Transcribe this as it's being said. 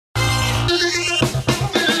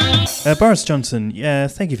Boris Johnson,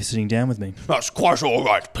 thank you for sitting down with me. That's quite all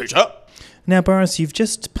right, Peter. Now, Boris, you've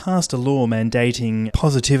just passed a law mandating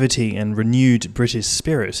positivity and renewed British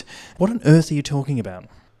spirit. What on earth are you talking about?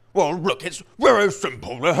 Well, look, it's very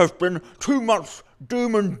simple. There have been 2 months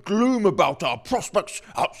doom and gloom about our prospects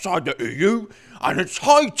outside the EU, and it's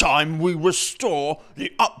high time we restore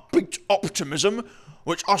the upbeat optimism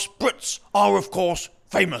which us Brits are, of course,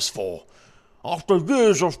 famous for. After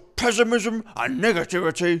years of pessimism and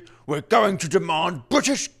negativity, we're going to demand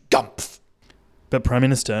British gumph. But, Prime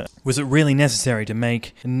Minister, was it really necessary to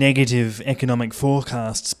make negative economic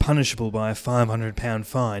forecasts punishable by a £500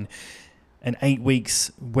 fine and 8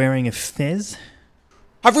 weeks wearing a fez?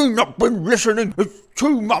 Have you not been listening? It's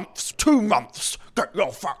 2 months, 2 months. Get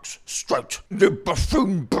your facts straight, you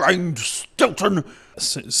buffoon-brained Stilton.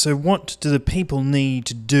 So what do the people need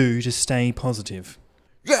to do to stay positive?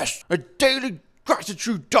 Yes, a daily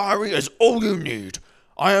gratitude diary is all you need.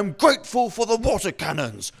 I am grateful for the water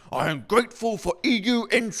cannons. I am grateful for EU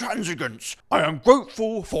intransigence. I am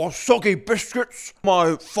grateful for soggy biscuits,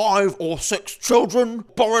 my 5 or 6 children,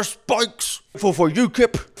 Boris bikes, for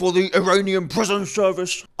UKIP, for the Iranian prison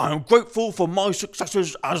service. I am grateful for my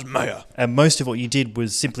successes as mayor. And most of what you did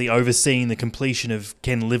was simply overseeing the completion of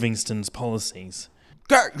Ken Livingstone's policies.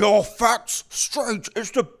 Get your facts straight.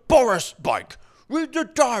 It's the Boris bike. Read the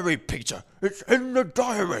diary, Peter. It's in the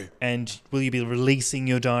diary. And will you be releasing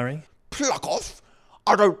your diary? Pluck off.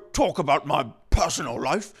 I don't talk about my personal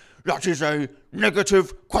life. That is a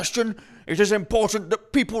negative question. It is important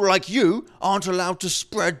that people like you aren't allowed to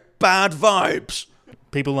spread bad vibes.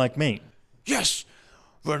 People like me? Yes.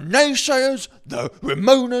 The naysayers, the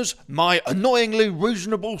Ramonas, my annoyingly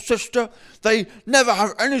reasonable sister, they never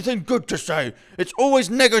have anything good to say. It's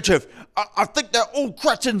always negative. I think they're all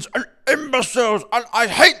cretins and imbeciles, and I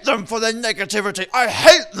hate them for their negativity. I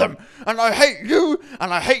hate them, and I hate you,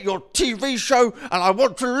 and I hate your TV show, and I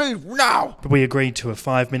want to leave now. But we agreed to a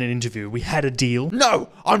 5-minute interview. We had a deal. No,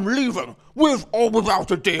 I'm leaving, with or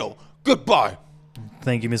without a deal. Goodbye.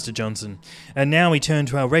 Thank you, Mr. Johnson. And now we turn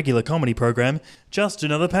to our regular comedy program, Just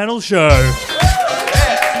Another Panel Show.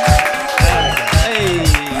 Hey.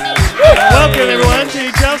 Welcome, everyone,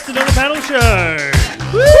 to Just Another Panel Show.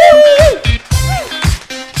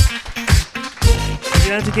 You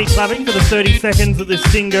don't have to keep clapping for the 30 seconds that this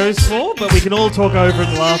thing goes for, but we can all talk over it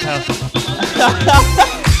and laugh out.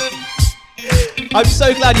 I'm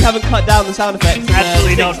so glad you haven't cut down the sound effects.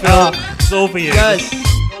 Absolutely not, Phil. It's all for you. Yes.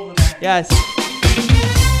 Yes.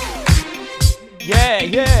 Yeah,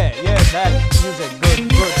 that music, good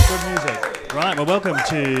music. Right, well, welcome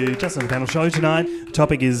to Just Another Panel Show tonight. The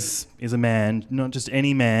topic is a man, not just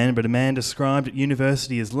any man, but a man described at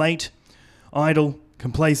university as late, idle,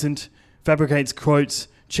 complacent, fabricates quotes,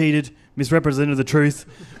 cheated, misrepresented the truth,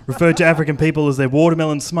 referred to African people as their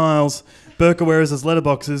watermelon smiles, burqa wearers as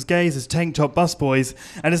letterboxes, gays as tank top busboys,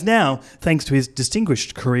 and is now, thanks to his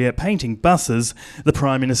distinguished career painting buses, the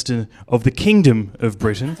Prime Minister of the Kingdom of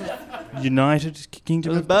Britain. United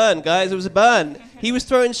Kingdom. It was a burn, guys. It was a burn. He was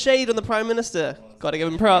throwing shade on the Prime Minister. Got to give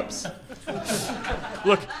him props.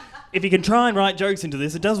 Look, if you can try and write jokes into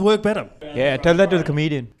this, it does work better. Yeah, tell that to the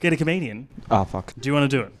comedian. Get a comedian. Ah, fuck. Do you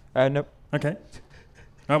want to do it? Nope. Okay. All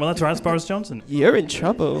right, well, that's right. It's Boris Johnson. You're in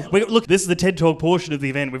trouble. Look, this is the TED Talk portion of the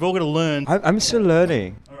event. We've all got to learn. I'm still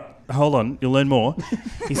learning. Hold on, you'll learn more.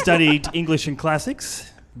 He studied English and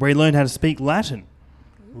classics, where he learned how to speak Latin.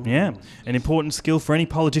 Yeah, an important skill for any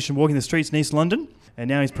politician walking the streets in East London. And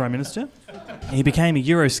now he's Prime Minister. He became a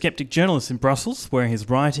Eurosceptic journalist in Brussels, where his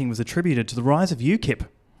writing was attributed to the rise of UKIP.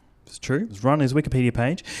 It's true. It was run on his Wikipedia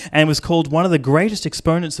page, and was called one of the greatest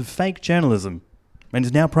exponents of fake journalism. And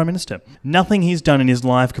is now Prime Minister. Nothing he's done in his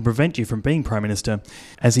life can prevent you from being Prime Minister,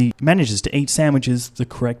 as he manages to eat sandwiches the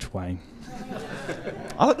correct way.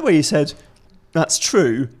 I like the way you said, that's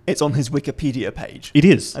true, it's on his Wikipedia page. It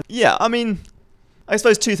is. Yeah, I mean, I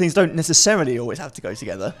suppose two things don't necessarily always have to go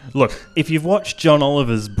together. Look, if you've watched John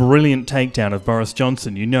Oliver's brilliant takedown of Boris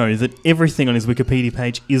Johnson, you know that everything on his Wikipedia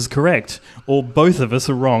page is correct, or both of us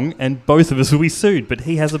are wrong, and both of us will be sued. But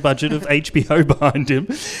he has a budget of HBO behind him,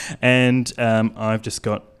 and I've just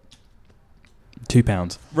got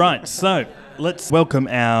 £2. Right, so let's welcome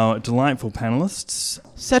our delightful panellists.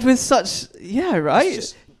 Said with such, yeah,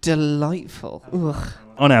 right? Delightful. Ugh.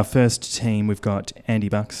 On our first team, we've got Andy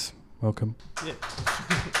Bucks. Welcome. Yeah.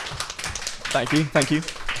 Thank you.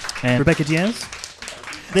 And Rebecca Diaz.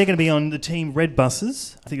 They're going to be on the team Red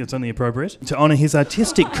Buses. I think that's only appropriate. To honour his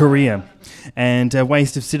artistic career and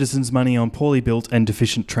waste of citizens' money on poorly built and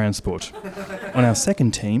deficient transport. On our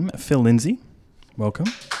second team, Phil Lindsay. Welcome.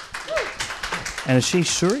 And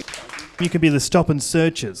Ashish Shuri. You can be the stop and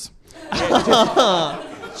searchers.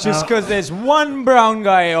 Just because there's one brown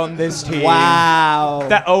guy on this team. Wow.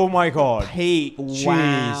 Oh my God. Pete,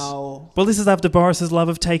 wow. Well, this is after Boris's love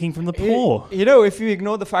of taking from the poor. You know, if you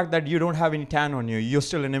ignore the fact that you don't have any tan on you, you're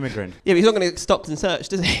still an immigrant. Yeah, but he's not going to get stopped and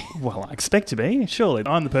searched, is he? Well, I expect to be. Surely.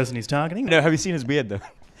 I'm the person he's targeting. No, have you seen his beard though?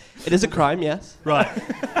 It is a crime, yes. Right.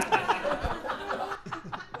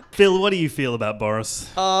 Phil, what do you feel about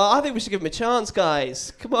Boris? I think we should give him a chance,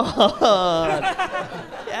 guys. Come on.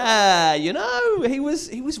 Yeah, you know, he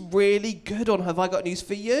was really good on Have I Got News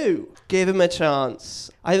For You. Give him a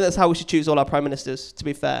chance. I think that's how we should choose all our prime ministers, to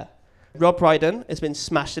be fair. Rob Brydon has been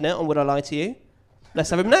smashing it on Would I Lie to You? Let's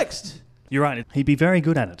have him next. You're right. He'd be very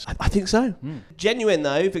good at it. I think so. Genuine,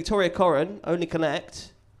 though, Victoria Corrin, Only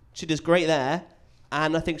Connect. She does great there,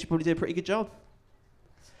 and I think she probably did a pretty good job.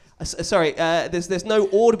 Sorry, there's no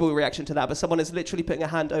audible reaction to that, but someone is literally putting a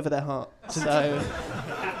hand over their heart. So.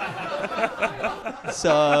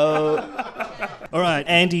 All right,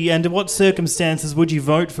 Andy, under what circumstances would you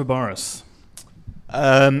vote for Boris?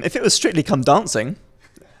 If it was Strictly Come Dancing,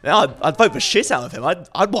 I'd vote the shit out of him.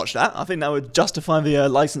 I'd watch that. I think that would justify the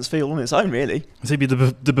licence fee all on its own, really. So he'd be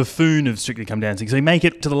the buffoon of Strictly Come Dancing. So he'd make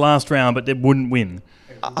it to the last round, but they wouldn't win.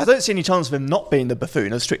 I don't see any chance of him not being the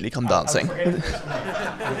buffoon of Strictly Come Dancing.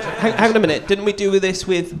 Hang on a minute. Didn't we do this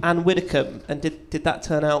with Anne Widdecombe? And did that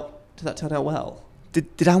turn out well?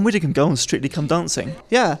 Did Anne Widdecombe go on Strictly Come Dancing?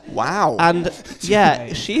 Yeah. Wow. And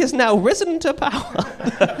yeah, she has now risen to power.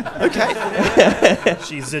 Okay.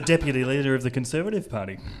 She's a deputy leader of the Conservative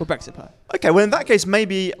Party. Or Brexit Party. Okay, well in that case,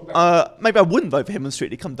 maybe I wouldn't vote for him on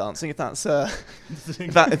Strictly Come Dancing if that's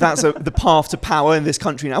if that's the path to power in this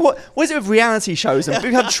country now. What is it with reality shows? And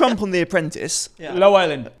we've had Trump on The Apprentice. Yeah. Love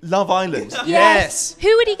Island. Love Island. Yes.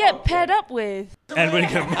 Who would he get paired up with? Anne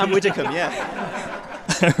Widdecombe. Anne Widdecombe, yeah.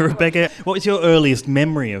 Rebecca, what was your earliest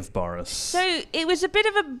memory of Boris? So it was a bit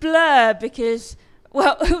of a blur because,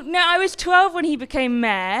 well, no, I was 12 when he became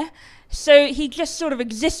mayor. So he just sort of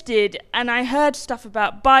existed, and I heard stuff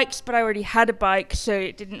about bikes, but I already had a bike, so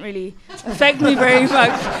it didn't really affect me very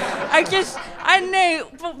much. I know,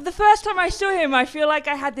 but the first time I saw him, I feel like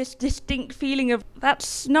I had this distinct feeling of,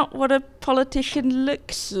 that's not what a politician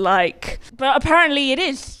looks like. But apparently it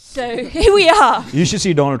is, so here we are. You should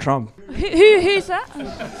see Donald Trump. Who's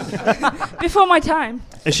that? Before my time.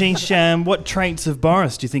 Ashish, what traits of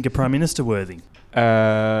Boris do you think are Prime Minister worthy?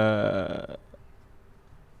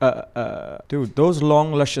 Dude, those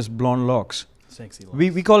long, luscious blonde locks. Sexy locks.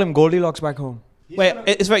 We call him Goldilocks back home. Wait,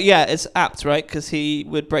 it's right. Yeah, it's apt, right? Because he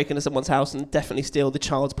would break into someone's house and definitely steal the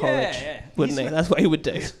child's porridge, wouldn't he? That's what he would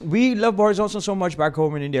do. We love Boris Johnson so much back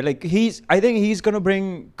home in India. Like I think he's gonna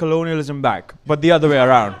bring colonialism back, but the other way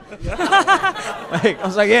around. I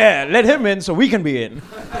was like, yeah, let him in so we can be in.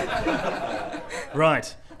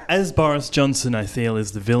 Right. As Boris Johnson, I feel,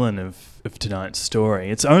 is the villain of tonight's story,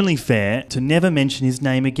 it's only fair to never mention his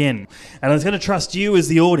name again. And I was going to trust you as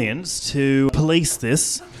the audience to police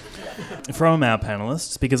this from our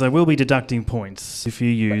panellists, because I will be deducting points if you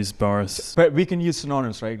use Boris. But we can use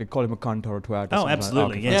synonyms, right? They call him a cunt or a twat. Oh,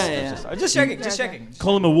 absolutely, yes. Just checking.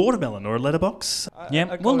 Call him a watermelon or a letterbox.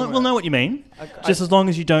 I we'll know what you mean. Just as long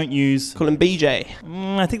as you don't use... Call him BJ.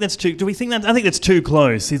 I think that's too... Do we think that... I think that's too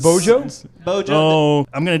close. Bojo? Bojo.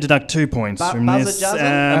 I'm going to deduct 2 points from this.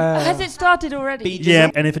 Has it started already? Yeah,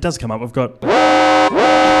 and if it does come up, we've got...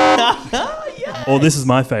 Or this is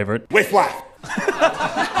my favourite. With what?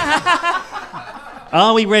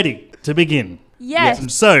 Are we ready to begin?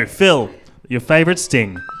 Yes. So, Phil, your favourite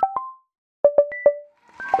sting.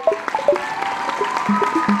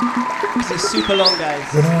 This is super long,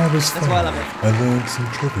 guys. When I was That's why I love five, I learned some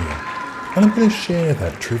trivia, and I'm going to share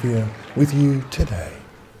that trivia with you today.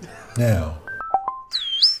 Now.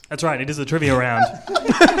 That's right, it is the trivia round.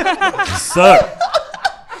 So.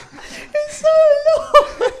 It's so long.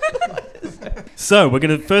 So, we're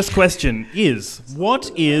going to... First question is, what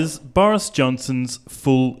is Boris Johnson's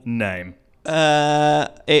full name?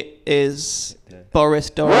 It is Boris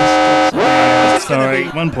Johnson. Sorry,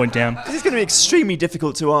 1 point down. This is going to be extremely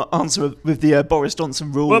difficult to answer with the Boris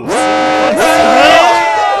Johnson rules. Whoops.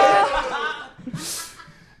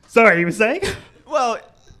 Sorry, you were saying? Well,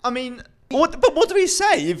 I mean... What do we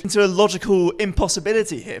say into a logical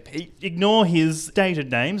impossibility here, Pete? Ignore his stated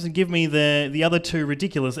names and give me the other two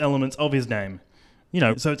ridiculous elements of his name. You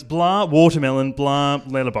know, so it's blah, watermelon, blah,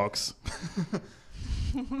 letterbox.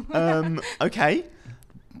 Okay.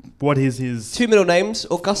 What is his... Two middle names,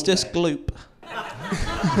 Augustus Gloop.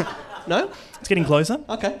 No? It's getting closer.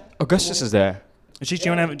 Okay. Augustus is there. Ashish, do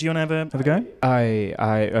you want to have a go?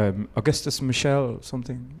 I Augustus Michel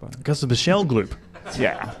something. Augustus Michel Gloop.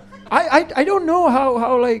 Yeah. I don't know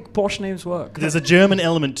how like posh names work. There's a German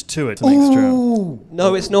element to it. Extra.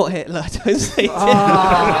 No, it's not Hitler. Don't say it. No,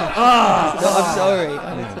 I'm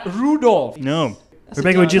sorry. Rudolph. No.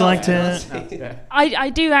 Rebecca, would you like to? I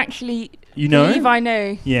do actually You know? believe I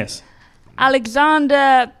know. Yes.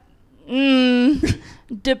 Alexander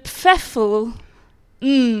de Pfeffel.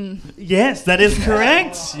 Yes, that is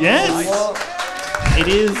correct. Yes.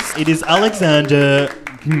 It is Alexander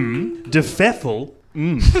de Pfeffel.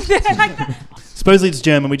 Supposedly it's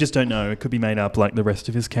German, we just don't know. It could be made up like the rest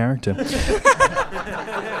of his character.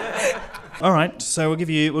 All right, so we'll give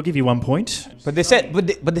you 1 point. But they said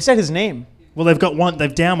his name. Well,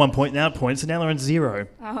 they've down 1 point, now points, so now they're on 0.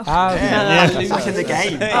 Back in the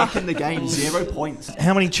game. Back in the game. 0 points.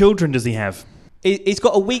 How many children does he have? He's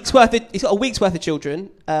got a week's worth of children.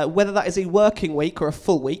 Whether that is a working week or a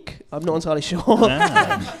full week, I'm not entirely sure.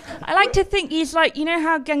 I like to think he's like, you know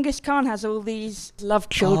how Genghis Khan has all these love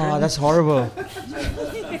children? Oh, that's horrible.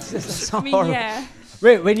 I mean, yeah.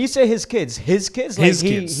 Wait, when you say his kids? His kids,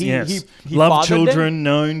 yes. He Love fathered them? children,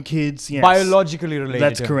 known kids, yes. Biologically related.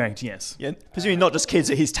 That's to him. correct, yes. Yeah, presumably not just kids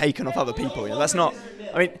that he's taken off other people. You know, that's not.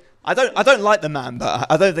 I mean, I don't like the man, but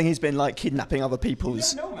I don't think he's been like kidnapping other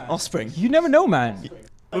people's offspring. You never know, man.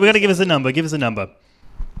 We've got to give us a number. Give us a number.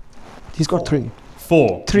 He's got 3.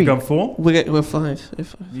 4. 3. You got 4? We're 5.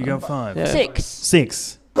 You got 5. Yeah. 6.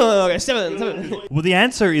 6. Oh, okay, 7. Well, the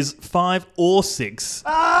answer is 5 or 6.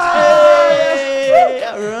 Hey,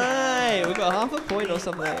 right, we got half a point or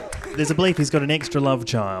something. There's a belief he's got an extra love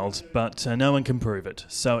child, but no one can prove it.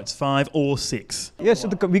 So it's 5 or 6. Yeah, so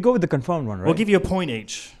we go with the confirmed one, right? We'll give you a point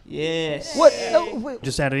each. Yes. What? No, wait.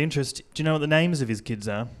 Just out of interest, do you know what the names of his kids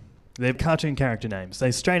are? They're cartoon character names.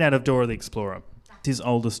 They're straight out of Dora the Explorer. His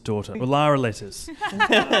oldest daughter, Lara Letters.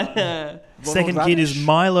 Second kid is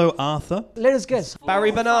Milo Arthur. Let us guess.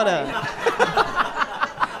 Barry Banana.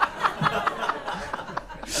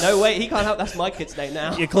 No, wait, he can't help. That's my kid's name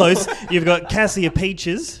now. You're close. You've got Cassia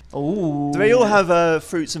Peaches. Ooh. Do they all have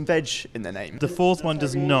fruits and veg in their name? The fourth one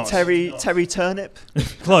does not. Terry Turnip.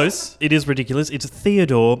 Close. It is ridiculous. It's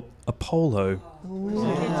Theodore Apollo.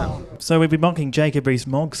 Wow. So we've been mocking Jacob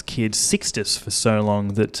Rees-Mogg's kid Sixtus for so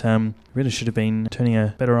long that really should have been turning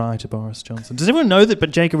a better eye to Boris Johnson. Does everyone know that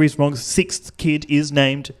Jacob Rees-Mogg's 6th kid is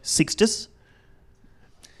named Sixtus?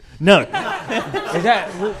 No.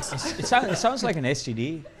 It sounds like an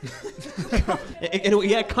STD.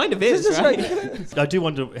 Yeah, it kind of is, right? I do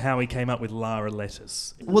wonder how he came up with Lara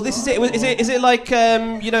Letters. Well, this is it. Is it like,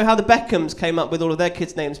 you know, how the Beckhams came up with all of their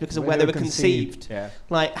kids' names because of where they were conceived? Yeah.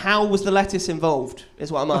 Like, how was the lettuce involved,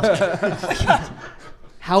 is what I'm asking.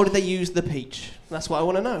 How did they use the peach? That's what I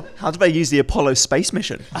want to know. How did they use the Apollo space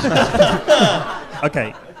mission?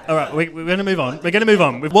 Okay. All right, we're going to move on. We're going to move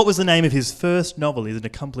on. What was the name of his first novel? He's an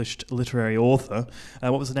accomplished literary author.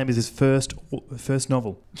 What was the name of his first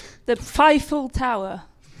novel? The Eiffel Tower.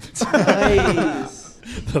 Nice.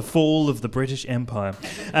 The Fall of the British Empire.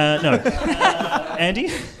 No. Andy?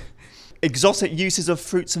 Exotic uses of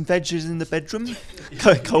fruits and veggies in the bedroom.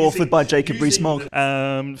 Co-authored by Jacob Rees-Mogg.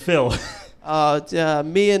 Phil?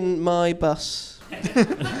 Me and my bus.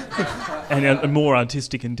 And more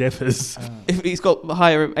artistic endeavours. If he's got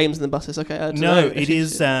higher aims than the buses, okay. I don't know. It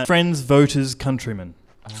is Friends, Voters, Countrymen.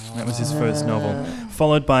 That was his first novel.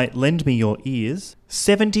 Followed by Lend Me Your Ears.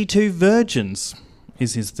 72 Virgins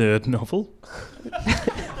is his third novel.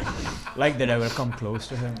 Like that I will come close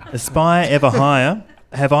to him. Aspire Ever Higher.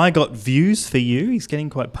 Have I Got Views for You? He's getting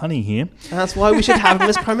quite punny here. That's why we should have him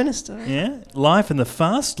as Prime Minister. Yeah. Life in the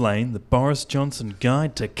Fast Lane, the Boris Johnson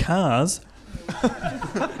Guide to Cars.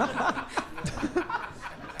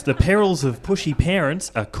 The Perils of Pushy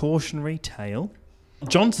Parents, a cautionary tale.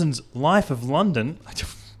 Johnson's Life of London. I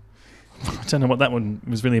don't know what that one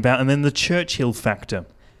was really about. And then The Churchill Factor.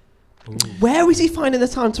 Ooh. Where is he finding the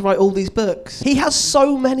time to write all these books? He has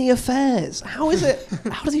so many affairs. How is it?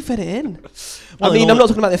 How does he fit it in? Well, I mean, I'm not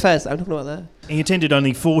talking about the affairs. I'm talking about that. He attended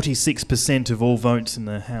only 46% of all votes in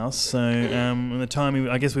the House. So at the time,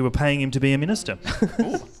 I guess we were paying him to be a minister.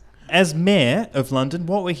 As Mayor of London,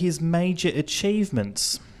 what were his major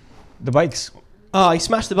achievements? The bikes. Oh, he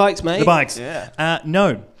smashed the bikes, mate. The bikes. Yeah.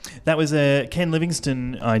 No, that was a Ken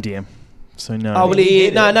Livingstone idea. So no. Oh, well,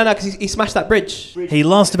 no, because he smashed that bridge. He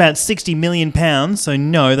lost about £60 million, so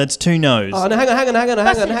no, that's 2 no's. Oh, no, hang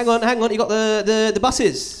on. You got the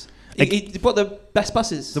buses. He bought the best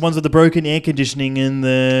buses. The ones with the broken air conditioning and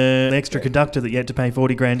the extra conductor that you had to pay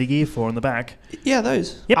 40 grand a year for on the back. Yeah,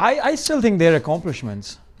 those. Yep. I still think they're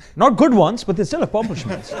accomplishments. Not good ones, but they're still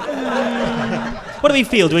accomplishments. What do we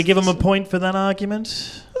feel? Do we give him a point for that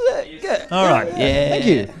argument? All right. Yeah. Thank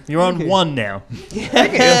you. You're on one now.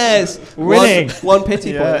 Yes. Winning. One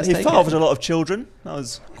pity point. Yeah, Let's he take fathered it. a lot of children. That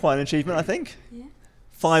was quite an achievement, I think.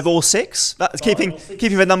 5 or 6. That's keeping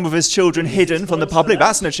the number of his children hidden from the public.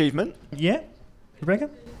 That's an achievement. Yeah? Rebecca?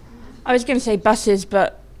 I was going to say buses,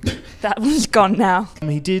 but that one's gone now.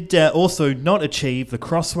 He did also not achieve the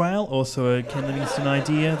Crossrail, also a Ken Livingstone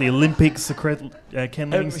idea. The Olympics, a Ken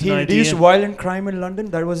Livingstone He idea. reduced violent crime in London.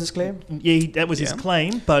 That was his claim. Yeah, that was his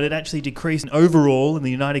claim, but it actually decreased overall in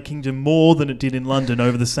the United Kingdom more than it did in London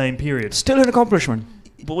over the same period. Still an accomplishment.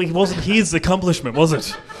 But it wasn't his accomplishment, was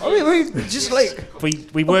it? We just like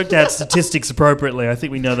We worked out statistics appropriately. I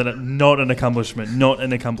think we know that not an accomplishment.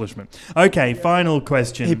 Okay, final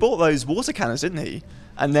question. He bought those water cannons, didn't he?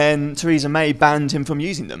 And then Theresa May banned him from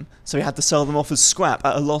using them, so he had to sell them off as scrap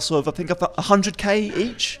at a loss of, I think, 100k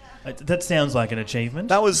each. That sounds like an achievement.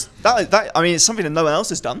 That was that. I mean, it's something that no one else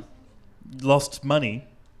has done. Lost money.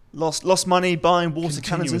 Lost money buying water cannons and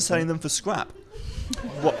Continuously. selling them for scrap.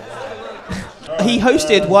 What? He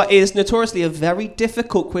hosted what is notoriously a very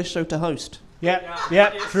difficult quiz show to host. yeah,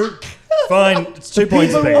 true. Fine, it's 2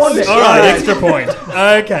 points apiece. want it. All right, extra point.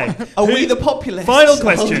 Okay. Are we the populists? Final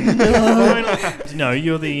question. No,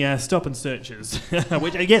 you're the stop and searchers.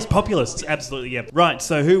 Which, yes, populists, absolutely, yeah. Right,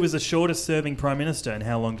 so who was the shortest serving Prime Minister and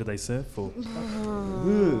how long did they serve for?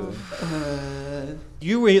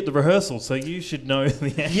 You were at the rehearsal, so you should know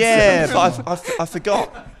the answer. Yeah, but I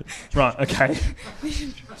forgot. Right, okay.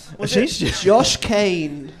 Was Josh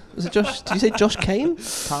Kane. Was it Josh? Did you say Josh Kane?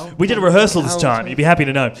 We did a rehearsal this time, you'd be happy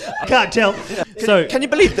to know. I can't tell. So, Can you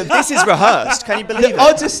believe that this is rehearsed? Can you believe The it?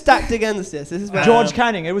 odds are stacked against this. This is where George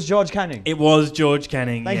Canning. It was George Canning. it was George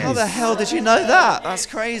Canning, Thank yes. How the hell did you know that? That's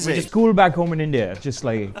crazy. School back home in India, just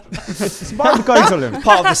like it's part of the curriculum.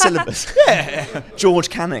 Part of the syllabus. Yeah. George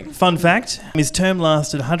Canning. Fun fact, his term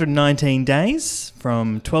lasted 119 days,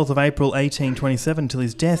 from 12th of April 1827 till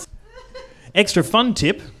his death. Extra fun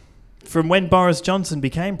tip, from when Boris Johnson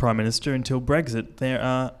became Prime Minister until Brexit, there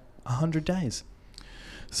are 100 days.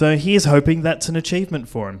 So he is hoping that's an achievement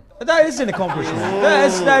for him. That is an accomplishment.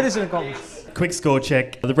 That is an accomplishment. Quick score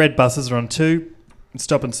check. The red buses are on 2,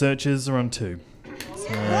 stop and searches are on 2.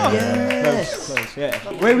 Close,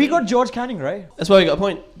 yeah. Wait, we got George Canning, right? That's why we got a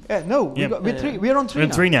point. Yeah, no, Yeah. we're 3. We're on 3 You're on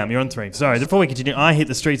now. 3 now, you're on 3. Sorry, before we continue, I hit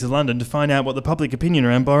the streets of London to find out what the public opinion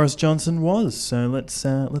around Boris Johnson was. So let's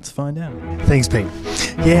find out. Thanks, Pete.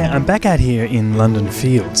 Yeah, I'm back out here in London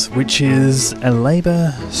Fields, which is a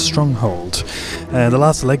Labour stronghold. The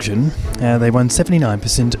last election, they won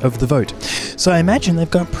 79% of the vote. So I imagine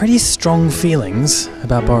they've got pretty strong feelings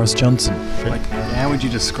about Boris Johnson. Like, how would you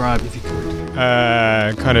describe if you could?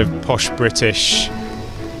 Kind of posh British,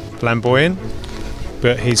 flamboyant,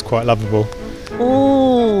 but he's quite lovable.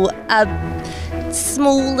 Oh, a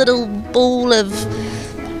small little ball of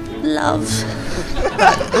love.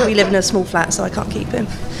 But we live in a small flat, so I can't keep him.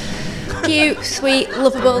 Cute, sweet,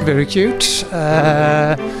 lovable. Very cute.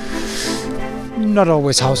 Not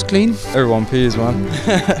always house clean. Everyone pees, man.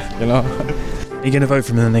 You know. Are you going to vote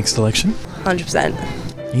for him in the next election?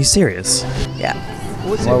 100%. Are you serious? Yeah.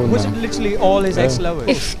 Was Well, it no. literally all his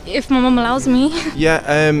ex-lovers? If my mum allows me.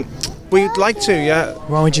 Yeah, we'd like to, yeah.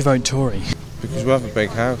 Why would you vote Tory? Because we have a big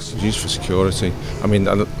house. It's used for security. I mean,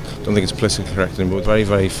 I don't think it's politically correct anymore, but very,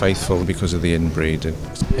 very faithful because of the inbreeding.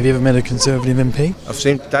 Have you ever met a Conservative MP? I've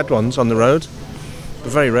seen dead ones on the road. They're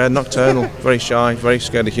very rare, nocturnal, very shy, very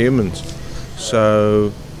scared of humans.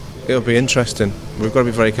 So it'll be interesting. We've got to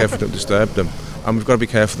be very careful not to disturb them. And we've got to be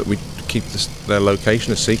careful that we keep their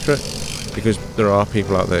location a secret, because there are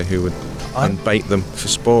people out there who would bait them for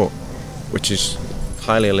sport, which is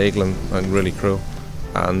highly illegal and really cruel.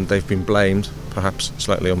 And they've been blamed, perhaps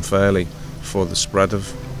slightly unfairly, for the spread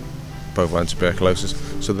of bovine tuberculosis.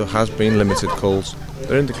 So there has been limited calls.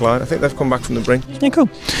 They're in decline. I think they've come back from the brink. Yeah, cool.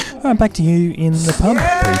 All right, back to you in the pub,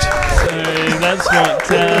 Pete. So that's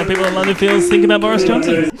what people in London Fields think about Boris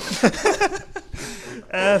Johnson.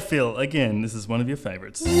 Phil, again, this is one of your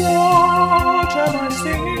favourites. What am I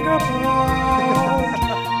singing about?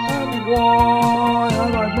 And why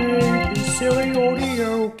have I made these silly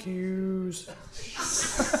audio cues?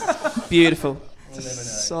 Beautiful.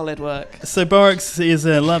 Solid work. So Boris is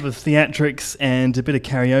a love of theatrics and a bit of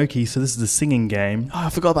karaoke, so this is the singing game. Oh, I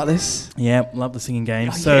forgot about this. Yeah, love the singing game.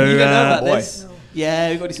 Oh, So you don't know about this? Yeah,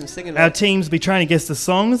 we've got to do some singing. our teams will be trying to guess the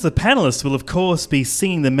songs. The panellists will, of course, be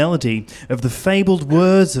singing the melody of the fabled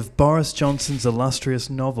words of Boris Johnson's illustrious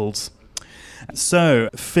novels. So,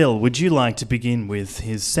 Phil, would you like to begin with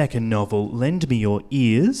his second novel, Lend Me Your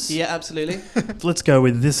Ears? Yeah, absolutely. Let's go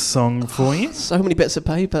with this song for you. So many bits of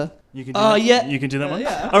paper. You can do Oh, that? yeah. You can do that one?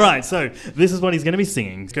 Yeah. All right, so this is what he's going to be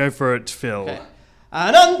singing. Go for it, Phil. Okay.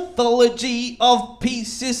 An anthology of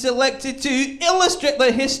pieces selected to illustrate the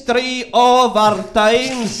history of our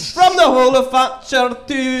times, from the whole of Thatcher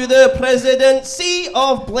to the presidency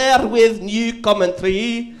of Blair with new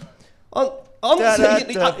commentary.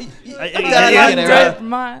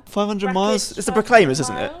 500 miles? It's the Proclaimers,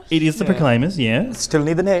 isn't it? It is the Proclaimers, yeah. Still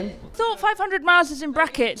need the name. I thought 500 miles is in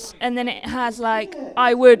brackets, and then it has like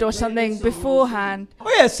I would or something beforehand. Oh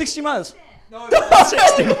yeah, 60 miles.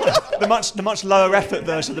 60 miles. The much lower effort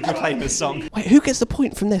version of the Proclaimers song. Wait, who gets the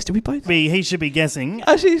point from this? Do we both? He should be guessing.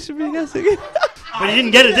 Actually, he should be guessing. But he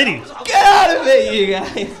didn't get it, did he? Get out of it, you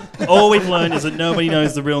guys. All we've learned is that nobody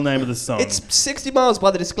knows the real name of the song. It's 60 miles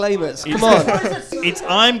by the Disclaimers. Come on. It's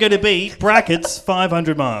I'm going to be, brackets,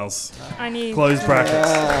 500 miles. I need Close brackets.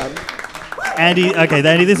 Andy,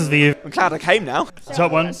 this is for you. I'm glad I came now.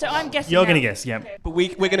 Top one. So I'm guessing. You're now. going to guess, yeah. But we're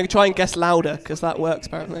going to try and guess louder, because that works,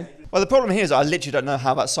 apparently. Well, the problem here is I literally don't know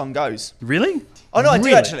how that song goes. Really? Oh, no, I do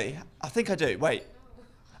Really? actually. I think I do. Wait.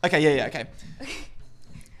 Okay, yeah, okay.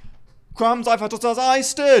 Crumbs, I felt as I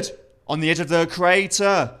stood on the edge of the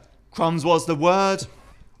crater. Crumbs was the word.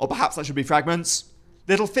 Or perhaps that should be fragments.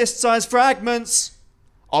 Little fist-sized fragments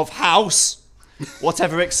of house.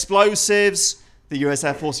 Whatever explosives the US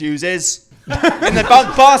Air Force uses. In the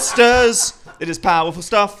bunkbusters. It is powerful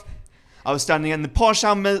stuff. I was standing in the posh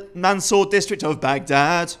Al-Mansur district of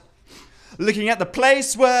Baghdad, looking at the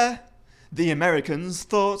place where the Americans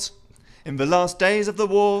thought, in the last days of the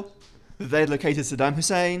war, that they'd located Saddam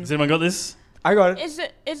Hussein. Has anyone got this? I got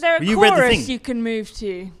it. Is there a You read the chorus thing. you can move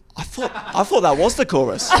to? I thought that was the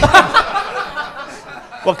chorus.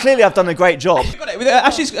 Well, clearly I've done a great job. Got it.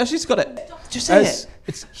 Ashley's got it. Just say it.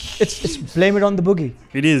 It's blame it on the boogie.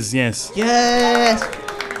 It is, yes. Yes.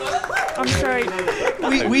 I'm sorry.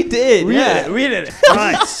 We did. We Yeah. did it. We did it.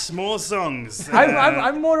 Right, more songs.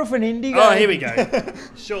 I'm more of an indie guy. Oh, here we go.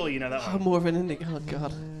 Surely you know that I'm one. more of an indie. Oh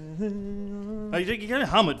God. Oh, you're going to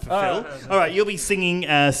hum it for Phil. All right, you'll be singing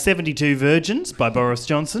 72 Virgins by Boris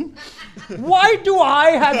Johnson. Why do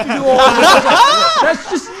I have to do all this? That's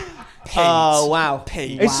just... Oh wow.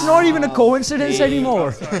 It's not even a coincidence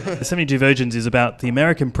anymore. The 72 Virgins is about the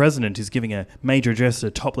American president who's giving a major address to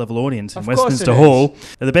a top-level audience in Of course Westminster it Hall.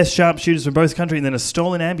 They're the best sharpshooters from both countries, and then a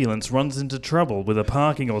stolen ambulance runs into trouble with the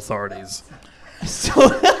parking authorities.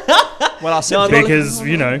 Well, I simply, Because,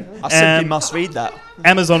 you know... I simply must read that.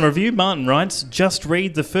 Amazon review, Martin writes, just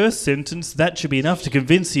read the first sentence. That should be enough to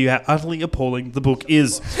convince you how utterly appalling the book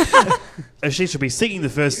is. As she should be singing the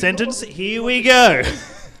first sentence. Here we go.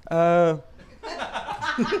 On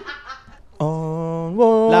what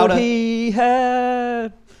Louder. he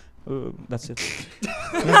had. That's it. Keep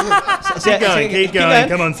going.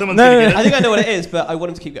 Come on, someone's No, going to no, get I it. think I know what it is, but I want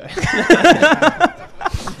him to keep going.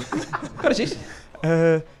 Got it,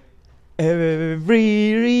 jeez.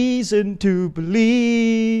 Every reason to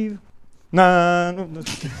believe. Nah, no.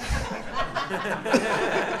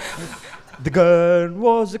 The gun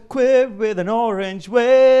was equipped with an orange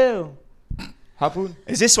whale. Harpoon.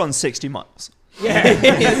 Is this one 60 miles? No,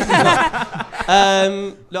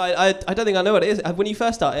 I don't think I know what it is. When you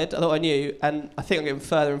first started, I thought I knew, and I think I'm getting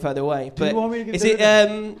further and further away. Do you But want me to give is the it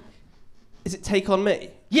rhythm? is it Take On Me?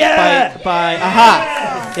 Yeah! By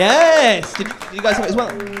Aha. Yes. Did you guys have it as well?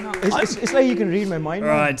 It's like you can read my mind. All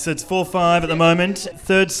right, so it's 4-5 at the moment.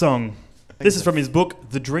 Third song. This is from his book,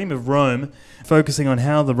 The Dream of Rome, focusing on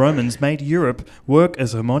how the Romans made Europe work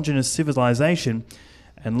as a homogeneous civilization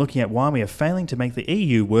and looking at why we are failing to make the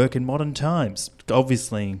EU work in modern times.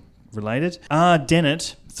 Obviously related. R.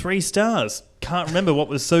 Dennett, 3 stars. Can't remember what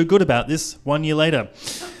was so good about this 1 year later.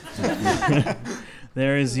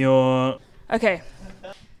 There is your... Okay.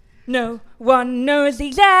 No one knows the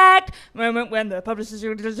exact moment when the publicist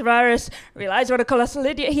of the virus realized what a colossal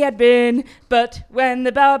idiot he had been. But when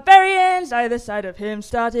the barbarians either side of him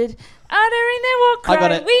started uttering their war cry, I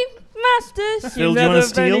got it. we masters. Phil, do you wanna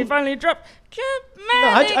steal? Finally dropped. No,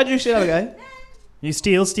 I do shit. Have a go. You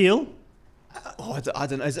steal? Oh, I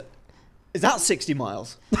don't know. Is that 60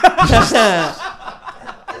 miles?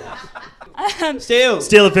 Steal.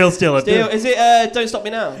 Steal it, Phil, steal it. Steal. Is it Don't Stop Me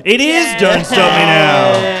Now? It is Don't Stop Me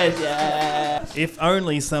Now. Yes, yeah. If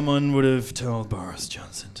only someone would have told Boris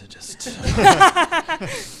Johnson to just...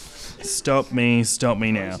 Stop me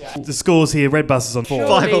now. The scores here, Red Bus is on 4.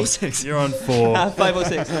 5 or 6. You're on 4. 5 or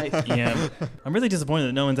 6, mate. Yeah. I'm really disappointed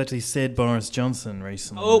that no one's actually said Boris Johnson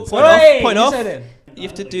recently. Oh, point Hey, off. Point you off. said it. You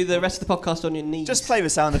have to do the rest of the podcast on your knees. Just play the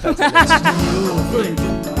sound effect at least.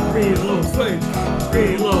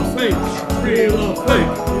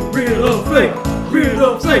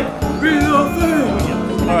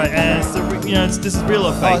 Alright, this is real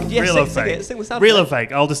or fake. yeah, Real sing- or sing fake. it, sing the sound Real or effect.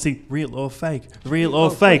 fake. I'll just sing real or fake. Real or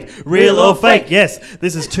fake. Real or fake. Yes,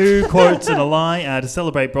 this is 2 quotes and a lie to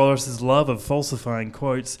celebrate Boris's love of falsifying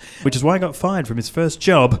quotes, which is why he got fired from his first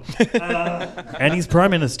job, and he's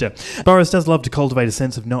Prime Minister. Boris does love to cultivate a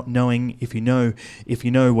sense of not knowing if you know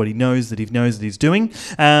what he knows that he's doing,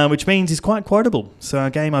 which means he's quite quotable. So our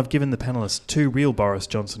game, I've given the panellists 2 real Boris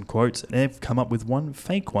Johnson quotes, and they've come up with 1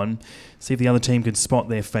 fake one. See if the other team can spot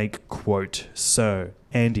their fake quote. So,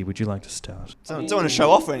 Andy, would you like to start? So I don't want to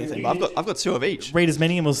show off or anything, but I've got 2 of each. Read as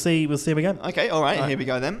many and we'll see how we go. Okay, all right, here we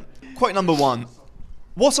go then. Quote number 1.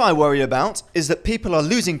 What I worry about is that people are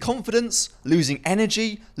losing confidence, losing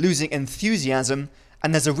energy, losing enthusiasm,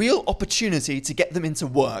 and there's a real opportunity to get them into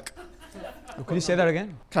work. Could you say that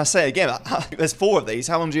again? Can I say it again? There's 4 of these.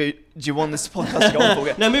 How long do you want this podcast to go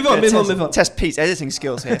on for? No, move on. Test Pete's editing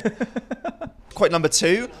skills here. Quote number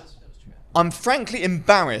 2. I'm frankly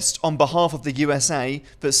embarrassed on behalf of the USA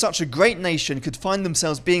that such a great nation could find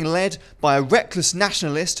themselves being led by a reckless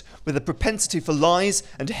nationalist with a propensity for lies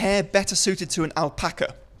and hair better suited to an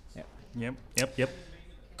alpaca. Yep.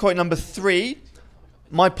 Quote number 3.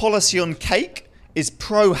 My policy on cake is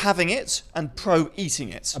pro having it and pro eating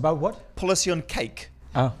it. About what? Policy on cake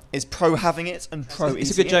is pro having it and pro eating it.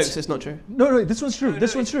 It's a good joke, so it's not true. No, this one's true.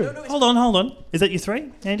 This one's true. Hold on. Is that your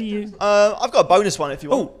 3? Andy, you? I've got a bonus one if you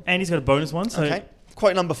want. Oh, Andy's got a bonus one. So Okay.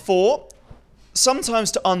 Quote number 4.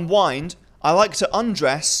 Sometimes to unwind, I like to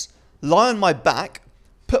undress, lie on my back,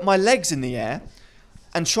 put my legs in the air,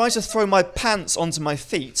 and try to throw my pants onto my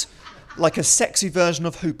feet like a sexy version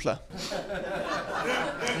of Hoopla.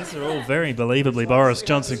 These are all very believably Boris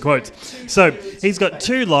Johnson quotes. So he's got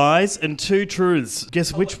 2 lies and 2 truths.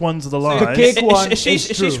 Guess which ones are the lies? The cake one is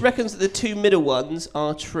Ashish true. reckons that the 2 middle ones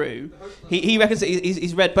are true. He reckons that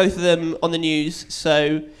he's read both of them on the news,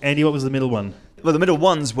 so... Andy, what was the middle one? Well, the middle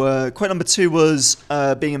ones were, quote number 2 was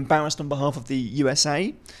being embarrassed on behalf of the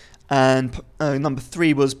USA, and number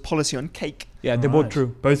 3 was policy on cake. Yeah, they're both true.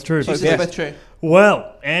 Both true. They're both true.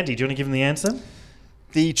 Well, Andy, do you want to give him the answer?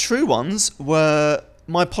 The true ones were,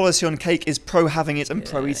 my policy on cake is pro having it and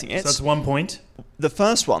pro eating it. So that's 1 point. The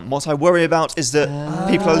first one, what I worry about is that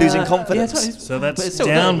people are losing confidence. So that's But it's still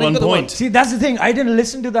down good. 1 We've got the point. See, that's the thing. I didn't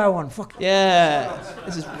listen to that one. Fuck. Yeah,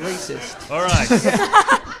 this is racist. All right.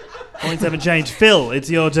 Points haven't changed. Phil, it's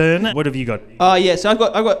your turn. What have you got? Yeah, so I've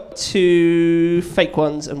got 2 fake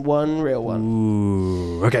ones and 1 real one.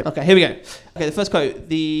 Ooh, okay. Okay, here we go. Okay, the first quote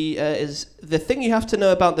is the thing you have to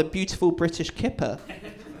know about the beautiful British kipper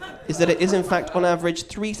is that it is in fact on average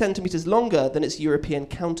 3 centimetres longer than its European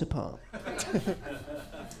counterpart.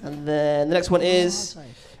 And then the next one is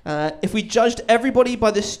if we judged everybody by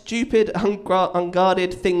the stupid,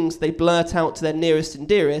 unguarded things they blurt out to their nearest and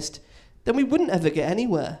dearest, then we wouldn't ever get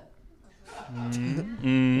anywhere.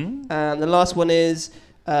 And the last one is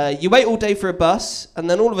you wait all day for a bus, and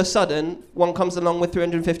then all of a sudden, one comes along with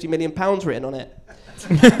 £350 million written on it.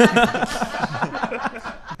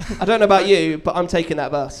 I don't know about you, but I'm taking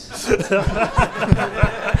that bus.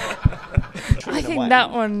 I think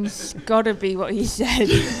that one's got to be what he said.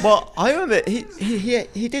 Well, I remember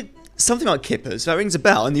he did something like kippers. That rings a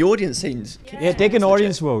bell, and the audience seemed... Yeah, take an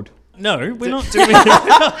audience vote. No, we're not doing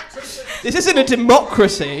This isn't a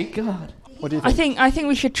democracy. God. What do you think? I think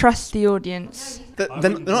we should trust the audience. They're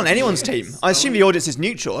not on anyone's team. I assume the audience is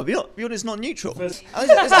neutral. The audience is not neutral. That's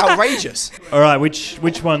outrageous. All right, which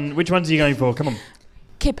ones are you going for? Come on.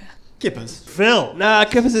 Kipper. Kippers. Phil. Nah,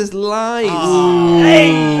 Kippers is lies.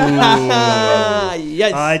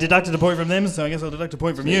 Yes. I deducted a point from them, so I guess I'll deduct a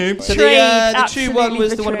point from you. So Betrayed, the true one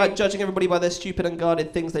was the one betrayed. about judging everybody by their stupid,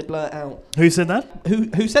 unguarded things they blurt out. Who said that?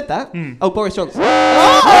 Who said that? Oh, Boris Johnson.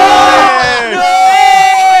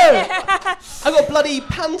 I got bloody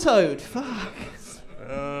pantoed. Fuck.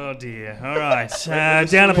 Oh dear. All right.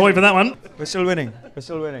 Down a point for that one. We're still winning.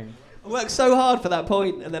 I worked so hard for that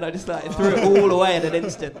point, and then I just threw it all away in an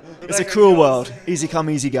instant. It's a cruel world. Easy come,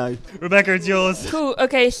 easy go. Rebecca, it's yours. Cool.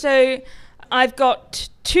 Okay, so I've got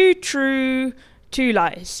 2 true, 2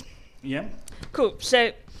 lies. Yeah. Cool.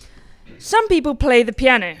 So some people play the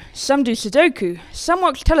piano, some do Sudoku, some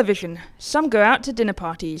watch television, some go out to dinner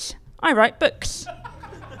parties. I write books.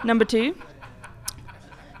 Number 2.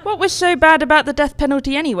 What was so bad about the death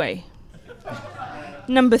penalty anyway?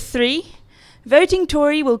 Number 3. Voting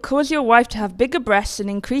Tory will cause your wife to have bigger breasts and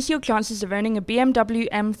increase your chances of owning a BMW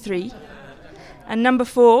M3. And number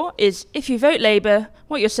 4 is, if you vote Labour,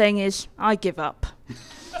 what you're saying is, I give up.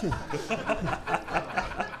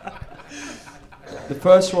 The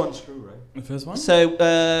first one's true, right? The The first one? So,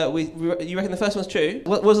 you reckon the first one's true?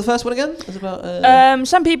 What was the first one again? It was about.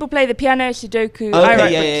 Some people play the piano, Sudoku.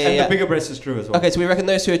 Okay, And the bigger breast is true as well. Okay, so we reckon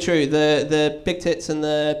those two are true. The big tits and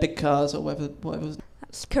the big cars, or whatever.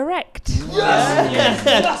 That's correct.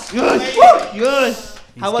 Yes. Yes.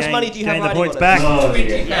 How much money do you have the riding points on back.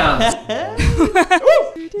 it?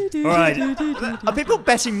 All right. Are people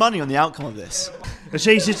betting money on the outcome of this?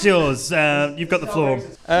 Ashish, it's yours. You've got the floor.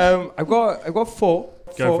 I've got 4.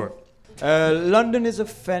 Go for it. London is a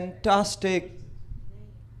fantastic.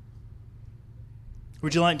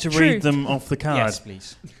 Would you like to True. read them off the card? Yes,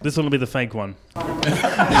 please. This one will be the fake one. Oh,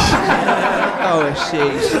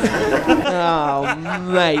 sheesh. Oh,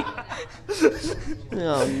 mate.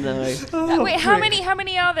 Oh, no. Wait, how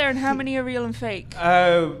many are there and how many are real and fake?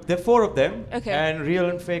 There are 4 of them. Okay. And real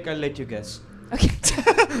and fake, I'll let you guess. Okay.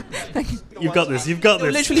 You've got this. You've got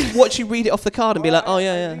They'll this. literally watch you read it off the card and be like, oh,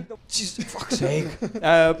 yeah. Jesus, fuck's sake.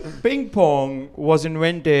 Ping pong was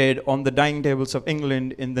invented on the dining tables of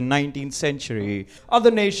England in the 19th century. Other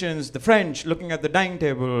nations, the French, looking at the dining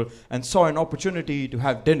table and saw an opportunity to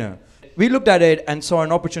have dinner. We looked at it and saw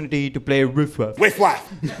an opportunity to play whiff-waff. Whiff-waff.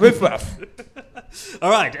 Whiff-waff. All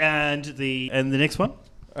right, and the next one.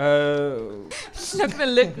 She's not going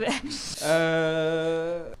to look there.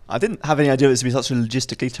 I didn't have any idea it was going to be such a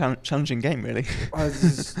logistically challenging game, really.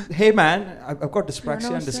 Hey man, I've got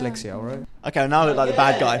dyspraxia and dyslexia, alright? Okay, now I look like the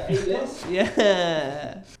bad guy.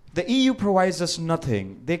 Yeah. The EU provides us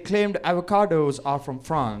nothing. They claimed avocados are from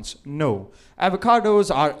France. No.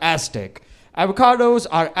 Avocados are Aztec. Avocados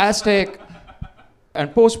are Aztec.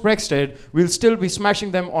 And post-Brexit, we'll still be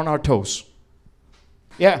smashing them on our toes.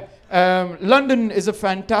 Yeah. London is a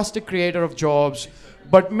fantastic creator of jobs,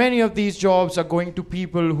 but many of these jobs are going to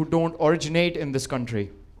people who don't originate in this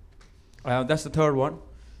country. That's the third one.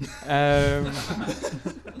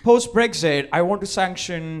 Post-Brexit, I want to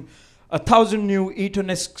sanction 1,000 new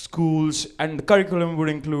Eton-esque schools, and the curriculum would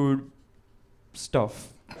include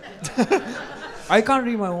stuff. I can't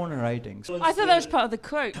read my own writing. I thought that was part of the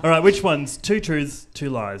quote. All right, which ones? 2 truths, 2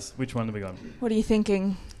 lies. Which one have we got? What are you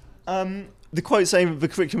thinking? The quote saying the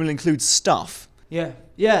curriculum will include stuff. Yeah.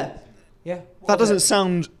 That doesn't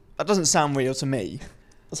sound real to me.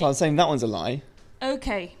 That's why I'm saying that one's a lie.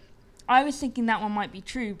 Okay. I was thinking that one might be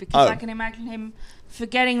true because I can imagine him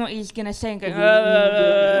forgetting what he's going to say and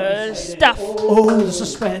going, stuff. Oh, the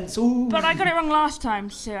suspense. Ooh. But I got it wrong last time,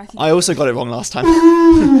 so I think... I also got it wrong last time.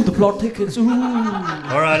 Ooh, the plot thickens. Ooh.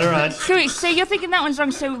 All right. So you're thinking that one's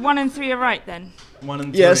wrong, so 1 and 3 are right then? 1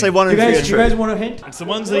 and 3. Yeah, say 1 and 3 are true. You guys want a hint? It's the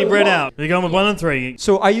ones that he read out. You're going with 1 and 3.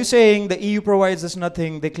 So are you saying the EU provides us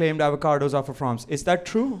nothing, they claimed avocados are for France? Is that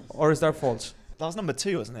true or is that false? That was number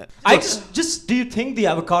 2, wasn't it? I just do you think the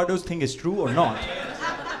avocados thing is true or not?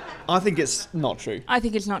 I think it's not true. I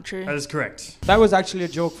think it's not true. That is correct. That was actually a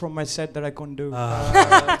joke from my set that I couldn't do.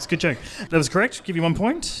 It's a good joke. That was correct. Give you 1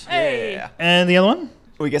 point. Hey. Yeah. And the other one?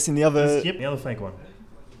 Are we guessing the other... Yep, the other fake one.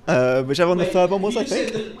 Whichever one the third one was, I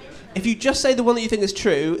think. If you just say the one that you think is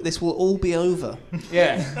true, this will all be over.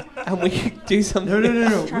 Yeah. And we can do something.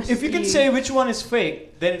 No. If you can say which one is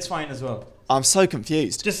fake, then it's fine as well. I'm so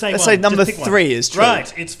confused. Just say Let's one. say number Just pick 3 one. is true.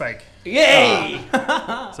 Right, it's fake. Yay!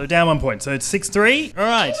 So down 1 point. So it's 6-3. All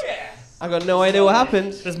right. I've got no idea what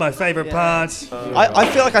happened. This is my favourite part. I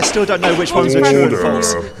feel like I still don't know which ones are true and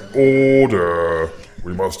false. Order.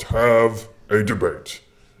 We must have a debate.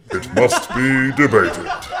 It must be debated.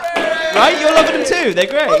 Right? You're loving them too. They're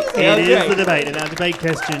great. It is the debate. And our debate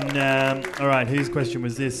question, all right, whose question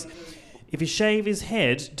was this? If he shave his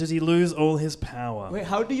head, does he lose all his power? Wait,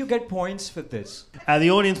 how do you get points for this? The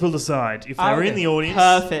audience will decide. If they're in the audience...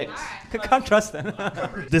 Perfect. I can't trust them.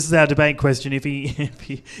 This is our debate question. If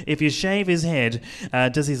you shave his head,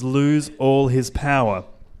 does he lose all his power?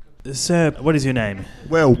 Sir, what is your name?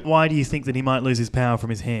 Will. Why do you think that he might lose his power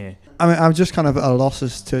from his hair? I mean, I'm just kind of at a loss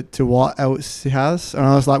as to what else he has. And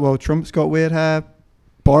I was like, well, Trump's got weird hair.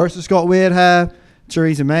 Boris has got weird hair.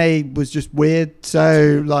 Theresa May was just weird.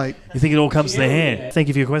 So, like... You think it all comes to the hair? Thank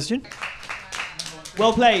you for your question.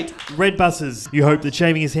 Well played. Red buses. You hope that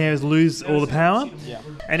shaving his hair is lose all the power? Yeah.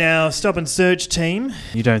 And our stop and search team,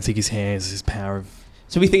 you don't think his hair is his power of...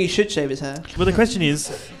 So we think he should shave his hair? Well, the question is,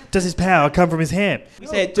 does his power come from his hair? We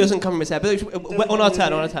say it doesn't come from his hair, but on our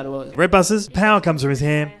turn. Red buses, power comes from his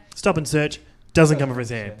hair. Stop and search doesn't come from his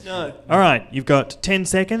hair. No. All right, you've got 10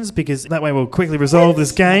 seconds because that way we'll quickly resolve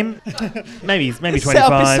this game. maybe 25. The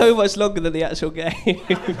setup is so much longer than the actual game.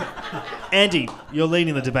 Andy, you're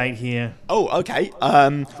leading the debate here. Oh, okay.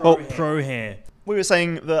 Well, pro hair. We were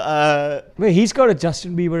saying that... Wait, he's got a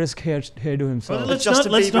Justin Bieber-esque hairdo himself. Well,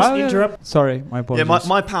 let's not interrupt. Sorry, my apologies. Yeah,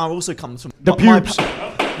 my power also comes from... The pubes.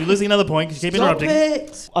 You're losing another point because you keep interrupting.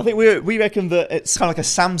 I think we reckon that it's kind of like a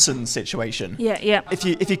Samson situation. Yeah.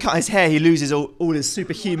 If you cut his hair, he loses all his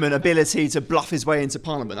superhuman ability to bluff his way into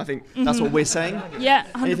Parliament. I think that's what we're saying. Yeah,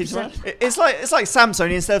 Anything to 100%. add? It's like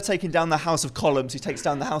Samson. Instead of taking down the House of Columns, he takes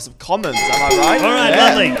down the House of Commons. Am I right? All right,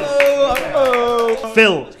 lovely.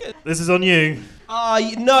 Phil, this is on you.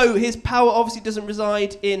 No, his power obviously doesn't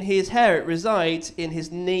reside in his hair. It resides in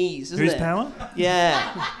his knees, doesn't Whose it? power?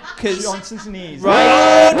 Yeah. Because Johnson's knees.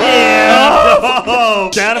 Right. Oh,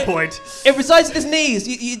 down a point. It resides in his knees.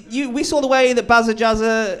 We saw the way that Bazza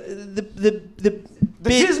Jazza, the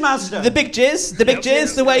Jizzmaster. the big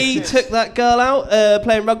jizz, the way he took that girl out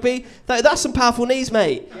playing rugby. That's some powerful knees,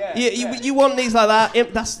 mate. Yeah. You want knees like that?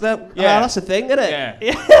 That's a thing, isn't it?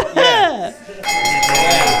 Yeah.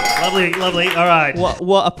 Lovely. All right.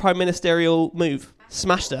 What a prime ministerial move.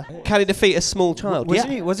 Smashed her. Can he defeat a small child?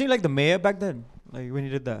 Was he like the mayor back then? Like when he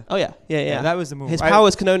did that? Oh yeah. That was the move. His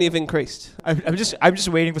powers can only have increased. I'm just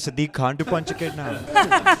waiting for Sadiq Khan to punch a kid now.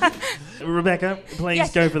 Rebecca, please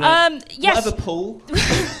Yes. go for that. Yes. Whatever, Paul.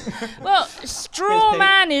 Well, straw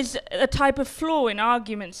man is a type of flaw in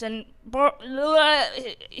arguments, and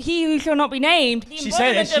he who shall not be named. The She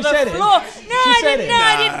said it, embodiment she of a said it. flaw. No, She I said didn't. it. No,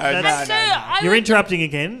 I didn't. No, And so I You're would- interrupting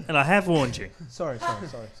again, and I have warned you. Sorry.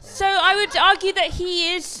 So I would argue that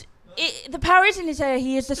he is. The power is in his hair.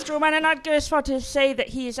 He is the straw man, and I'd go as far to say that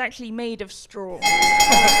he is actually made of straw.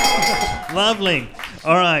 Lovely.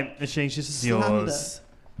 All right, Ashish, this is yours.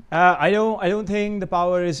 I don't think the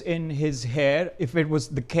power is in his hair. If it was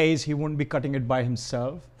the case, he wouldn't be cutting it by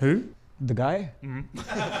himself. Who? The guy. the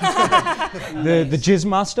Jizz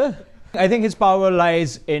Master. I think his power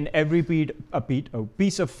lies in every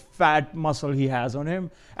piece of fat muscle he has on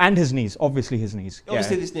him, and his knees. Obviously his knees.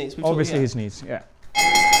 Obviously Yeah. his knees. Obviously his knees. Yeah.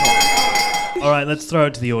 All right, let's throw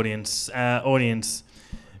it to the audience. Audience,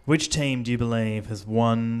 which team do you believe has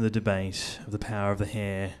won the debate of the power of the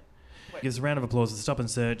hair? Give us a round of applause to Stop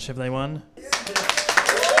and Search. Have they won?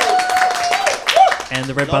 And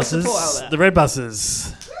the red Lot of support out buses. there. The red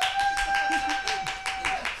buses.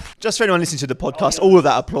 Just for anyone listening to the podcast, all of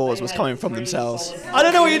that applause was coming from themselves. I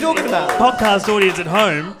don't know what you're talking about. Podcast audience at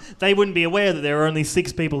home, they wouldn't be aware that there are only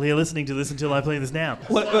 6 people here listening to this until I play this now.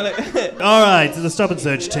 All right, to the Stop and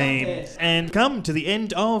Search team, and come to the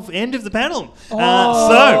end of the panel.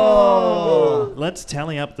 So let's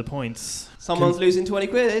tally up the points. Someone's losing 20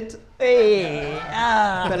 quid.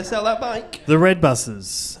 Better sell that bike. The red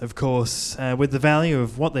buses, of course, with the value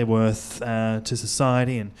of what they're worth to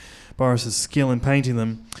society and Boris's skill in painting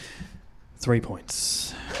them, 3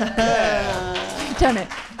 points. Done it.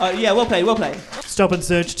 Yeah, well played. Stop and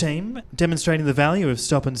Search team, demonstrating the value of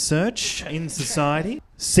Stop and Search in society,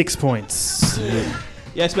 6 points.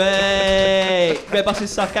 Yes, mate. Red buses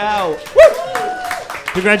suck out.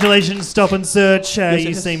 Congratulations, Stop and Search. You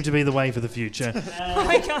yes. seem to be the way for the future. Oh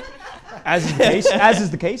my god. As is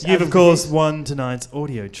the case. You've, of course, won tonight's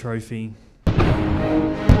audio trophy.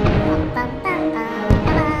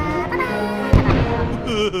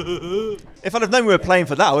 If I'd have known we were playing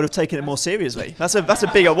for that, I would have taken it more seriously. That's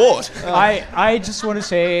a big award. I just want to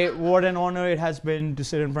say what an honor it has been to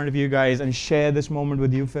sit in front of you guys and share this moment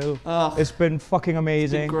with you, Phil. It's been fucking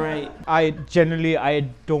amazing. It's been great. I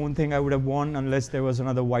don't think I would have won unless there was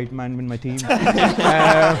another white man in my team.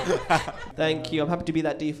 Thank you. I'm happy to be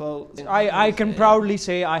that default. I can proudly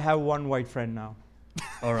say I have one white friend now.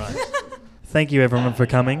 All right. Thank you, everyone, for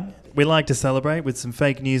coming. We like to celebrate with some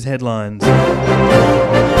fake news headlines.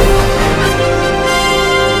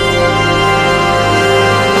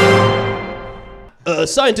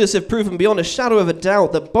 Scientists have proven beyond a shadow of a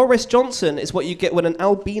doubt that Boris Johnson is what you get when an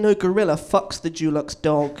albino gorilla fucks the Dulux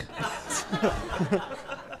dog.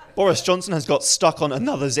 Boris Johnson has got stuck on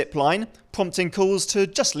another zip line, prompting calls to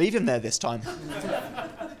just leave him there this time.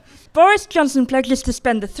 Boris Johnson pledges to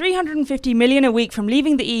spend the $350 million a week from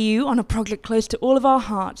leaving the EU on a project close to all of our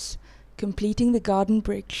hearts, completing the Garden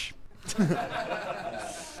Bridge.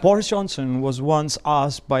 Boris Johnson was once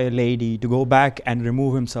asked by a lady to go back and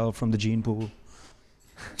remove himself from the gene pool.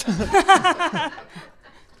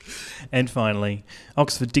 And finally,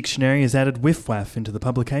 Oxford Dictionary has added whiff-waff into the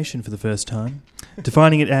publication for the first time,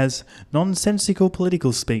 defining it as nonsensical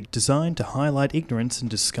political speak designed to highlight ignorance and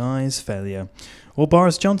disguise failure. Or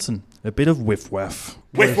Boris Johnson, a bit of whiff-waff.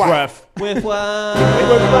 Whiff-waff. Whiff-waff.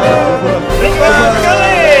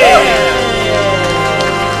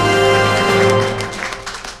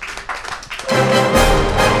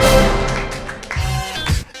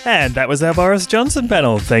 And that was our Boris Johnson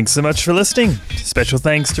panel. Thanks so much for listening. Special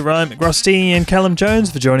thanks to Ryan McRosty and Callum Jones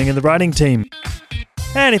for joining in the writing team.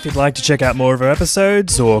 And if you'd like to check out more of our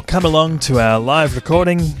episodes or come along to our live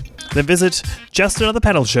recording, then visit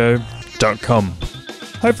justanotherpanelshow.com.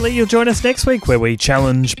 Hopefully you'll join us next week where we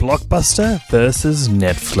challenge Blockbuster versus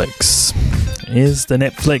Netflix. Is the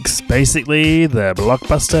Netflix basically the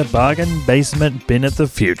Blockbuster bargain basement bin of the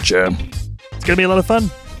future? It's going to be a lot of fun.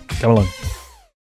 Come along.